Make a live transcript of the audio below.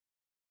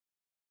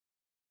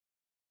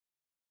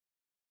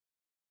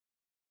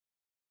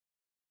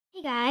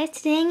Hey guys,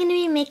 today I'm going to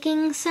be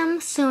making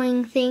some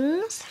sewing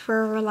things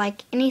for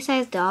like any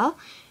size doll,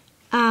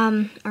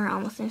 or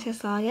almost any size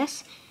doll I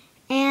guess.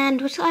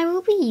 And what I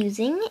will be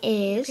using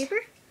is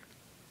paper,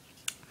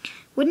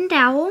 wooden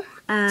dowel,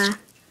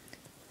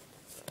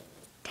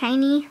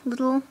 tiny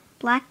little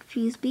black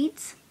fuse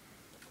beads,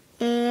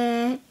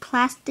 a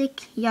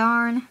plastic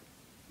yarn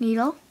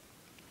needle,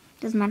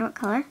 doesn't matter what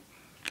color,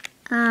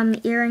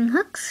 earring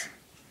hooks,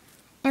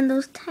 and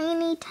those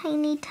tiny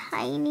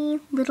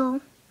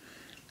little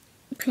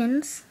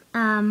pins,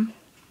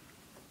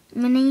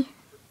 many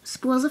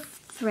spools of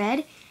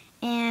thread,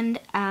 and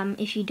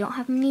if you don't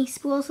have many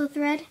spools of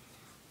thread,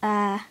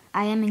 I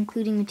am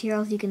including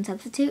materials you can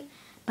substitute,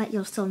 but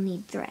you'll still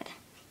need thread.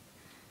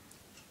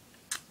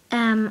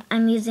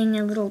 I'm using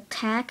a little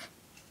tack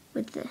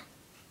with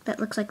that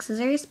looks like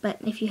scissors, but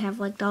if you have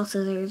like doll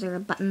scissors or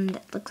a button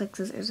that looks like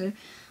scissors or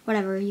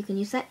whatever, you can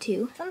use that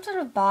too. Some sort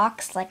of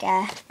box like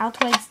a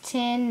Altoids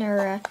tin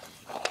or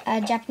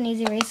a Japanese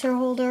eraser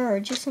holder or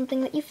just something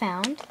that you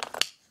found.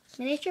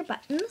 Miniature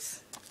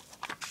buttons,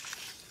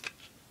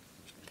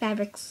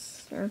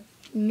 fabrics or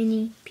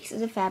mini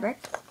pieces of fabric,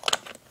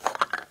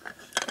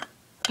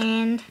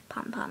 and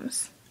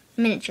pom-poms,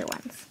 miniature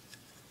ones.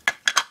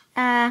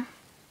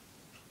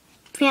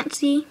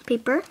 Fancy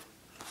paper,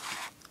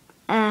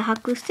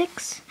 hot glue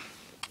sticks,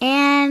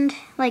 and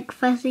like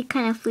fuzzy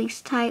kind of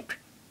fleece type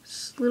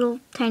little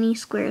tiny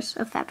squares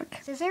of fabric.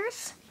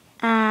 Scissors,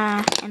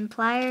 and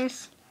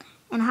pliers,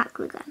 and a hot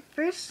glue gun.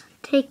 First,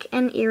 take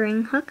an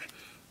earring hook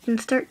and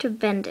start to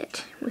bend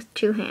it with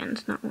 2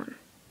 hands, not 1.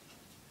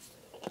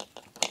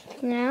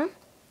 Now,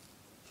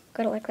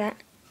 got it like that.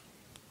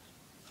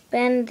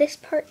 Bend this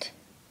part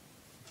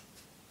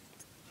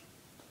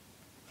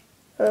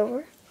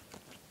over,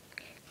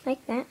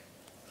 like that.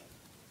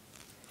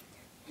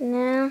 And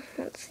now,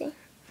 let's see.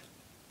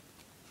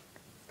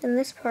 Bend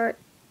this part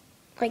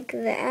like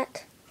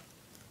that.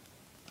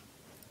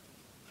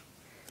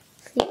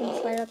 So you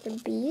can slide out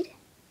the bead,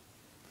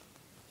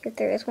 if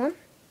there is one.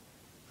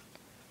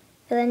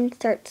 And then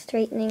start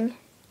straightening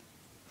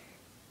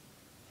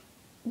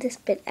this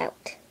bit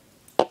out.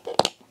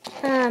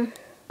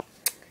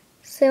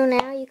 So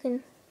now you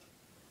can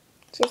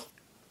just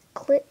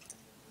clip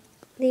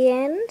the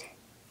end.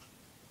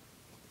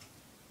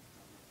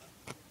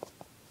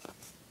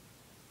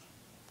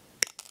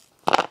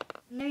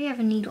 Now you have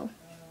a needle.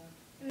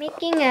 I'm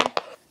making a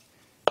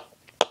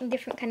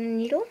different kind of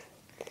needle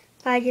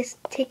by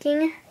just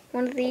taking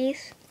one of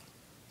these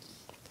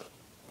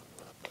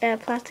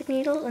plastic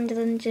needles and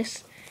then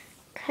just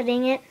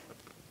cutting it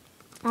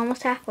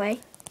almost halfway.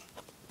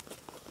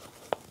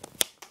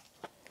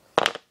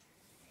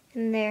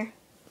 And there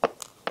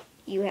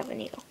you have a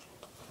needle.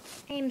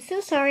 I am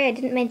so sorry I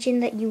didn't mention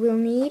that you will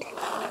need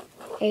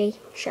a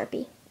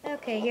Sharpie.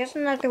 Okay, here's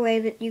another way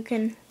that you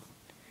can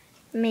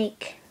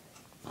make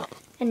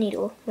a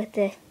needle with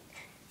the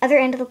other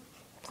end of the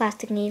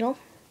plastic needle.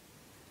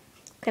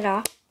 Cut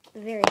off the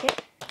very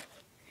tip.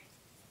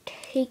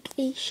 Take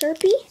a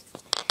Sharpie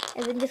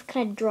and then just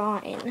kind of draw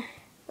in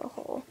the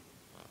hole.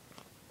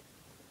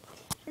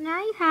 So now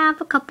you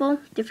have a couple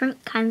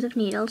different kinds of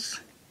needles.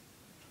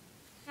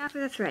 Now for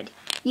the thread.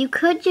 You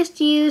could just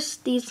use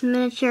these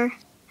miniature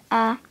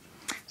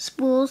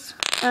spools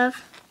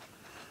of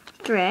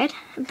thread,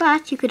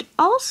 but you could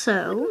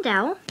also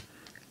dowel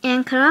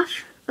and cut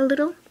off a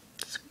little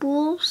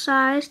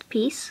spool-sized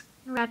piece,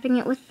 wrapping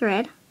it with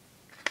thread.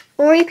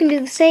 Or you can do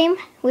the same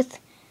with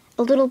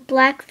a little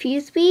black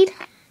fuse bead,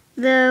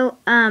 though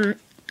I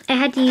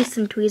had to use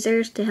some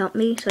tweezers to help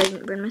me so I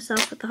didn't burn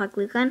myself with the hot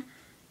glue gun,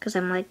 because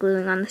I'm like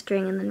gluing on the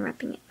string and then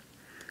wrapping it.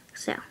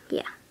 So,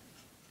 yeah.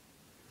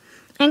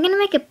 I'm going to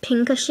make a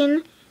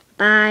pincushion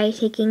by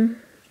taking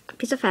a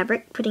piece of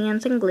fabric, putting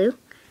on some glue,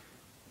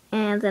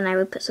 and then I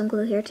would put some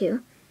glue here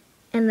too,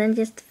 and then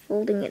just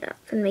folding it up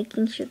and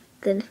making sure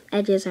the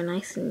edges are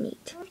nice and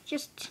neat.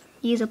 Just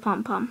use a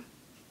pom-pom.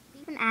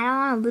 You can add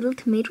on a little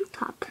tomato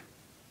top.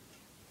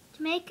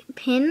 To make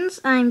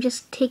pins, I'm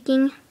just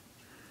taking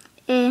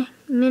a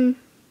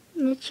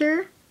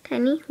miniature,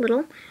 tiny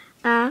little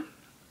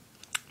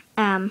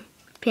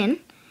pin,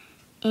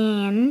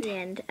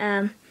 and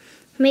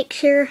make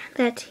sure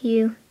that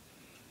you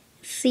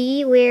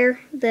see where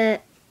the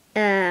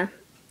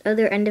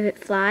other end of it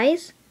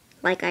flies,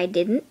 like I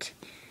didn't,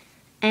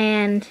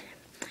 and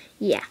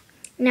yeah.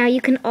 Now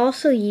you can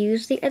also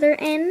use the other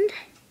end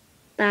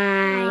by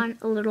on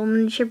a little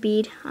miniature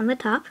bead on the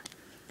top,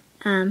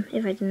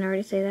 if I didn't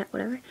already say that,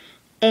 whatever,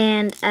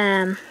 and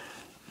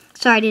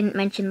sorry I didn't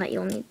mention that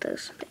you'll need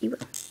those, but you will.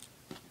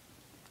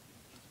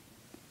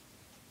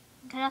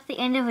 Cut off the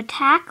end of a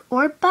tack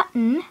or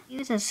button.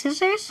 Use as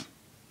scissors.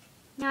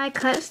 Now I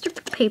cut a strip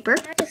of paper.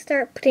 I just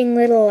start putting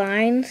little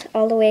lines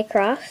all the way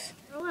across.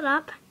 Roll it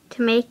up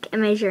to make a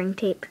measuring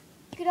tape.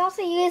 You could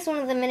also use one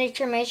of the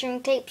miniature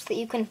measuring tapes that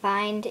you can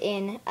find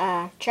in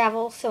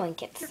travel sewing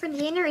kits. If your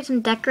container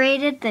isn't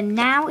decorated, then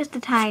now is the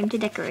time to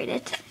decorate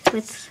it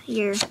with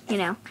your,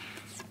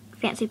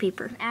 fancy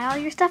paper. Add all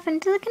your stuff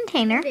into the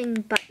container. Putting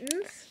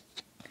buttons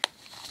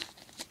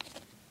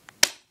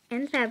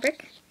and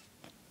fabric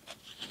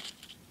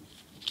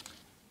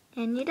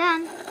And you're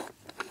done.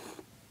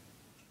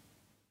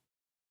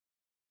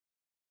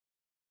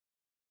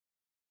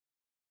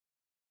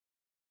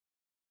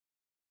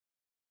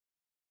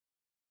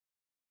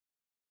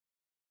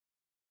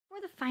 For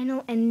the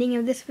final ending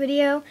of this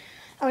video,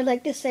 I would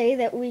like to say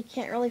that we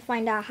can't really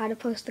find out how to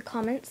post the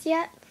comments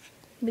yet,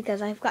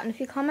 because I've gotten a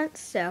few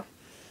comments, so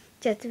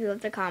just if you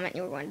left a comment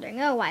you were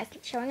wondering, oh, why is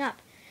it showing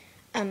up?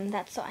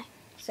 That's why.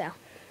 So,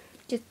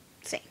 just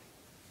saying.